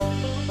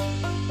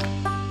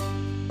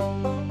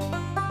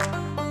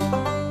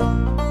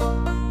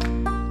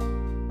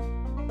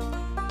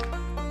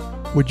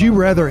Would you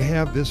rather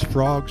have this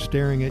frog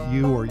staring at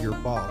you or your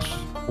boss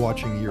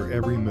watching your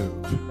every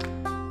move?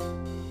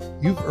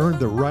 You've earned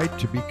the right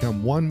to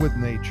become one with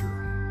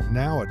nature.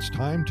 Now it's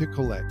time to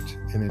collect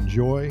and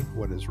enjoy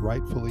what is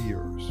rightfully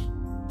yours.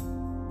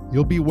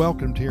 You'll be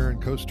welcomed here in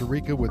Costa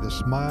Rica with a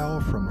smile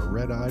from a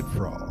red-eyed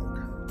frog.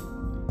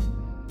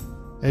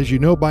 As you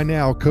know by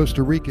now,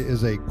 Costa Rica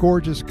is a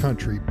gorgeous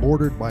country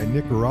bordered by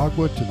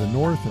Nicaragua to the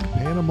north and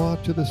Panama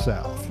to the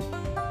south.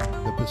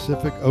 The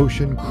Pacific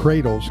Ocean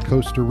cradles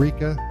Costa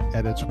Rica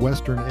at its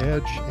western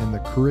edge, and the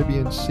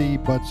Caribbean Sea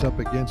butts up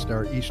against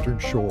our eastern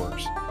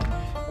shores.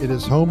 It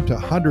is home to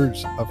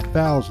hundreds of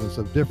thousands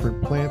of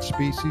different plant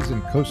species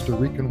and Costa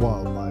Rican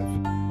wildlife,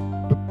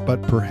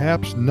 but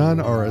perhaps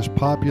none are as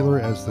popular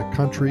as the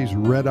country's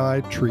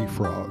red-eyed tree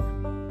frog.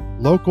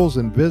 Locals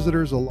and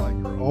visitors alike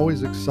are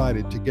always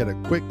excited to get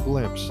a quick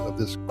glimpse of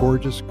this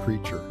gorgeous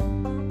creature,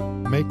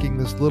 making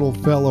this little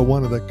fella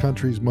one of the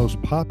country's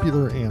most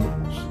popular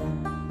animals.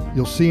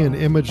 You'll see an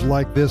image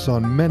like this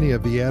on many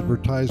of the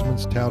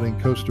advertisements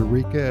touting Costa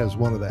Rica as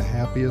one of the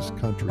happiest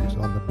countries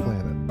on the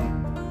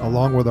planet,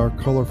 along with our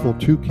colorful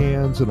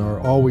toucans and our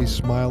always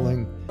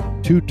smiling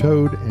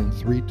two-toed and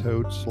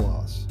three-toed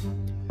sloths.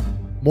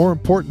 More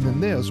important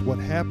than this, what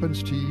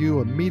happens to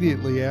you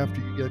immediately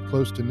after you get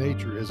close to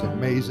nature is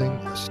amazing,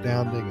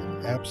 astounding,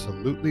 and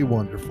absolutely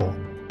wonderful.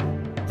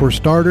 For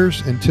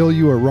starters, until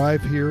you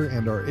arrive here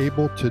and are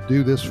able to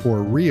do this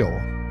for real,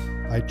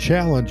 I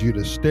challenge you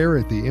to stare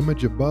at the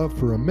image above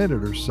for a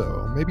minute or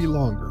so, maybe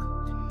longer.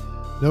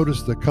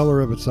 Notice the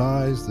color of its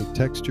eyes, the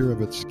texture of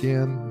its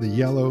skin, the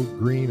yellow,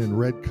 green, and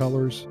red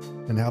colors,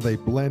 and how they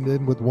blend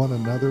in with one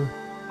another.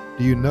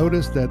 Do you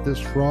notice that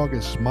this frog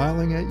is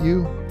smiling at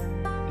you?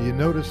 Do you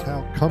notice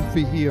how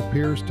comfy he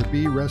appears to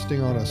be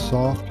resting on a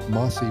soft,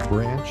 mossy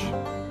branch?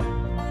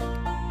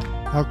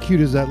 How cute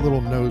is that little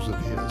nose of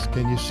his?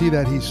 Can you see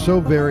that he's so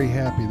very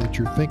happy that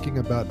you're thinking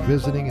about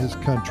visiting his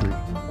country,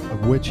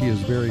 of which he is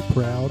very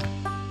proud?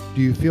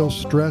 Do you feel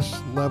stress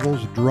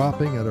levels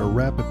dropping at a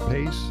rapid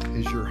pace?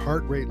 Is your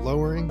heart rate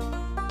lowering?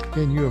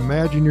 Can you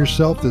imagine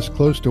yourself this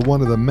close to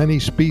one of the many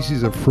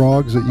species of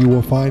frogs that you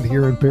will find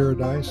here in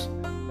paradise?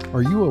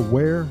 Are you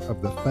aware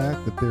of the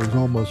fact that there's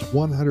almost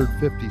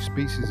 150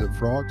 species of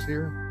frogs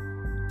here?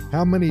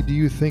 How many do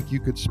you think you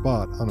could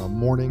spot on a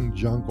morning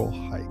jungle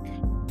hike?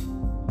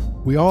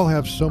 We all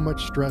have so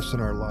much stress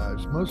in our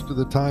lives. Most of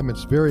the time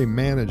it's very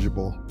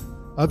manageable.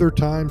 Other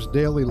times,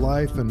 daily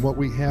life and what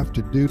we have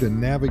to do to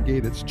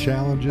navigate its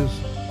challenges,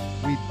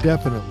 we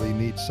definitely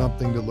need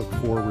something to look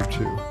forward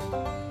to.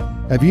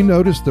 Have you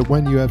noticed that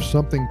when you have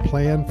something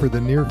planned for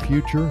the near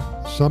future,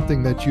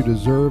 something that you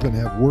deserve and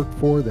have worked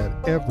for,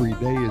 that every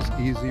day is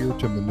easier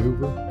to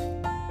maneuver?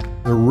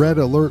 The red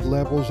alert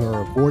levels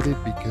are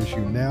avoided because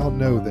you now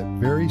know that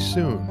very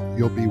soon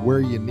you'll be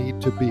where you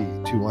need to be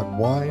to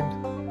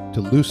unwind, to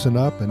loosen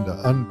up, and to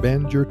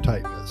unbend your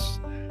tightness.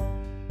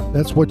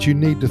 That's what you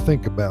need to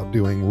think about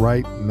doing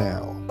right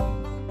now.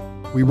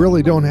 We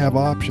really don't have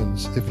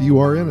options. If you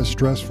are in a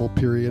stressful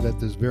period at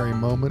this very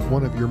moment,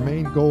 one of your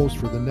main goals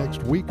for the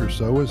next week or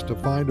so is to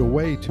find a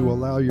way to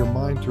allow your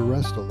mind to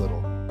rest a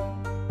little.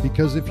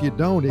 Because if you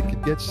don't, it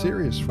could get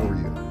serious for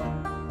you.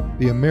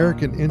 The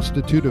American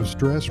Institute of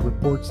Stress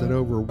reports that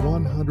over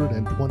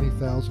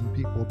 120,000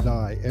 people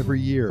die every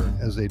year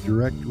as a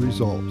direct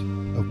result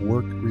of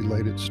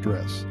work-related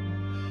stress.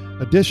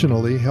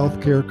 Additionally,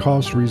 healthcare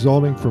costs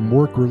resulting from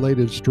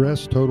work-related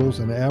stress totals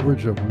an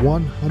average of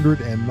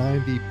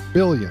 $190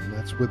 billion,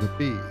 that's with a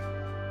B,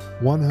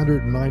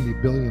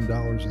 $190 billion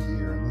a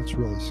year, and that's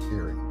really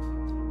scary.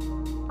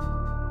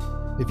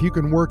 If you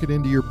can work it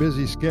into your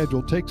busy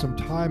schedule, take some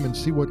time and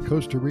see what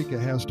Costa Rica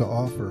has to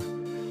offer.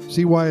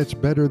 See why it's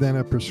better than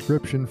a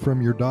prescription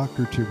from your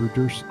doctor to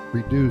reduce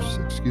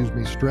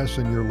stress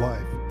in your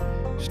life.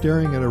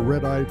 Staring at a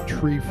red-eyed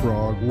tree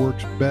frog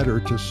works better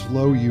to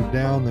slow you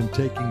down than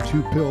taking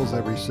 2 pills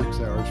every 6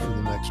 hours for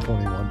the next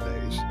 21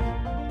 days.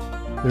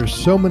 There's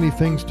so many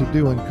things to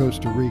do in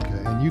Costa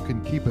Rica, and you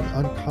can keep it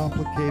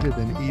uncomplicated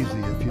and easy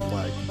if you'd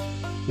like.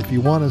 If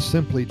you want to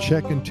simply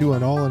check into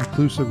an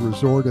all-inclusive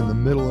resort in the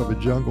middle of a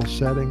jungle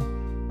setting,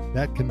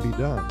 that can be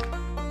done.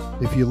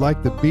 If you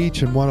like the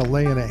beach and want to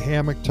lay in a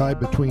hammock tied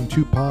between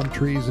 2 palm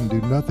trees and do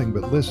nothing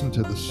but listen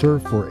to the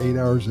surf for 8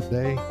 hours a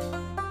day,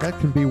 that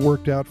can be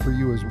worked out for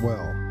you as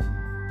well.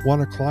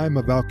 Want to climb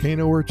a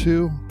volcano or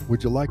two?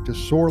 Would you like to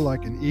soar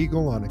like an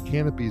eagle on a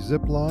canopy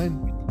zip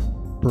line?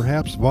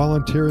 Perhaps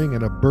volunteering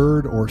in a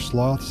bird or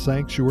sloth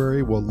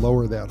sanctuary will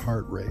lower that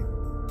heart rate.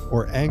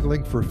 Or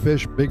angling for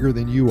fish bigger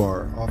than you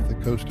are off the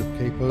coast of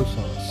Capos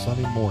on a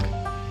sunny morning.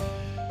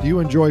 Do you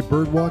enjoy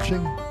bird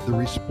watching? The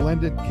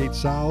resplendent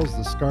quetzals,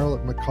 the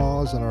scarlet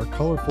macaws, and our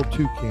colorful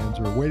toucans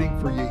are waiting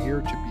for you here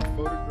to be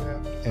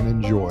photographed and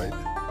enjoyed.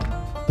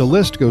 The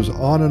list goes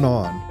on and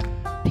on.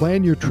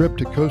 Plan your trip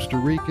to Costa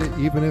Rica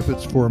even if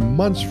it's for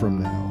months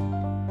from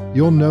now.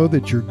 You'll know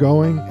that you're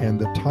going, and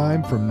the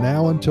time from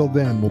now until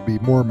then will be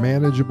more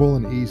manageable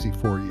and easy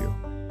for you.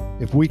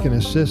 If we can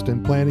assist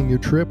in planning your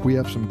trip, we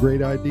have some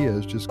great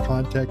ideas. Just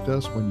contact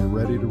us when you're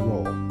ready to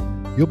roll.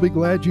 You'll be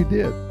glad you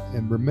did,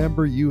 and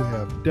remember, you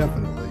have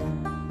definitely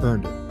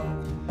earned it.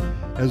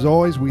 As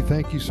always, we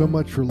thank you so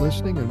much for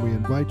listening, and we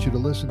invite you to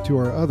listen to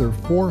our other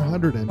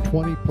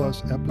 420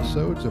 plus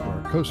episodes of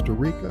our Costa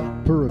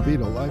Rica Pura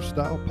Vida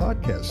Lifestyle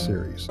podcast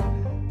series.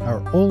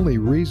 Our only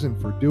reason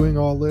for doing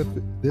all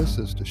this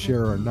is to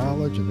share our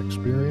knowledge and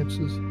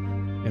experiences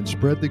and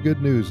spread the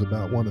good news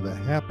about one of the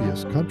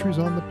happiest countries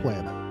on the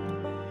planet.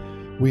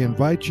 We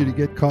invite you to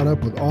get caught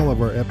up with all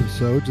of our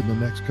episodes in the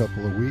next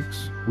couple of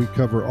weeks. We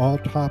cover all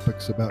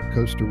topics about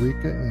Costa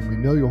Rica, and we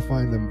know you'll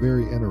find them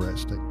very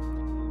interesting.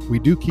 We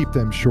do keep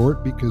them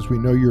short because we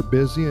know you're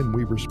busy and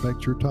we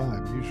respect your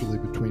time, usually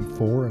between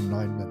 4 and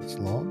 9 minutes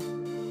long.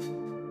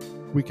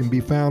 We can be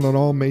found on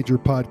all major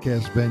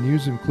podcast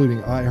venues,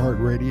 including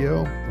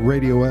iHeartRadio,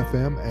 Radio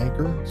FM,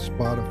 Anchor,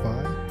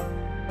 Spotify,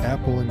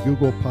 Apple and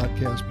Google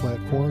podcast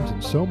platforms,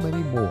 and so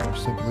many more.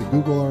 Simply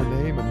Google our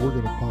name and we're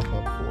going to pop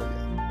up for you.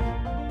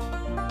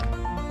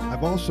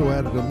 I've also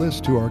added a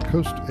link to our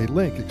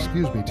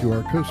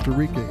Costa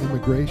Rica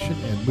Immigration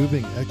and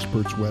Moving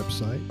Experts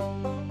website.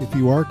 If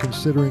you are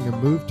considering a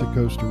move to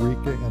Costa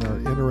Rica and are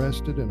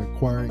interested in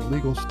acquiring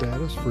legal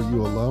status for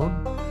you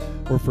alone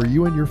or for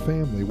you and your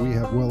family, we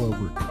have well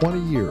over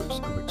 20 years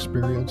of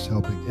experience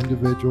helping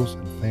individuals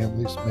and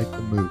families make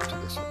the move to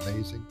this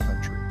amazing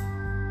country.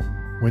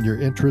 When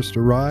your interests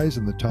arise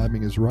and the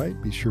timing is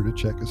right, be sure to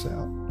check us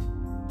out.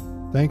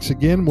 Thanks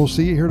again. We'll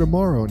see you here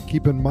tomorrow, and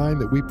keep in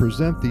mind that we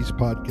present these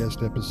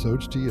podcast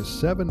episodes to you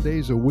 7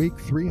 days a week,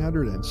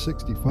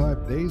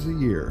 365 days a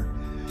year.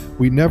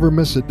 We never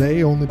miss a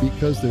day, only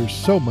because there's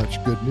so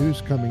much good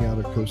news coming out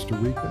of Costa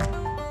Rica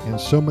and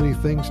so many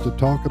things to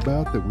talk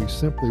about that we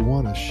simply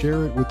want to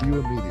share it with you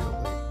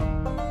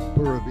immediately.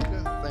 Pura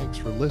Vida, thanks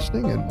for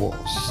listening, and we'll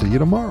see you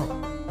tomorrow.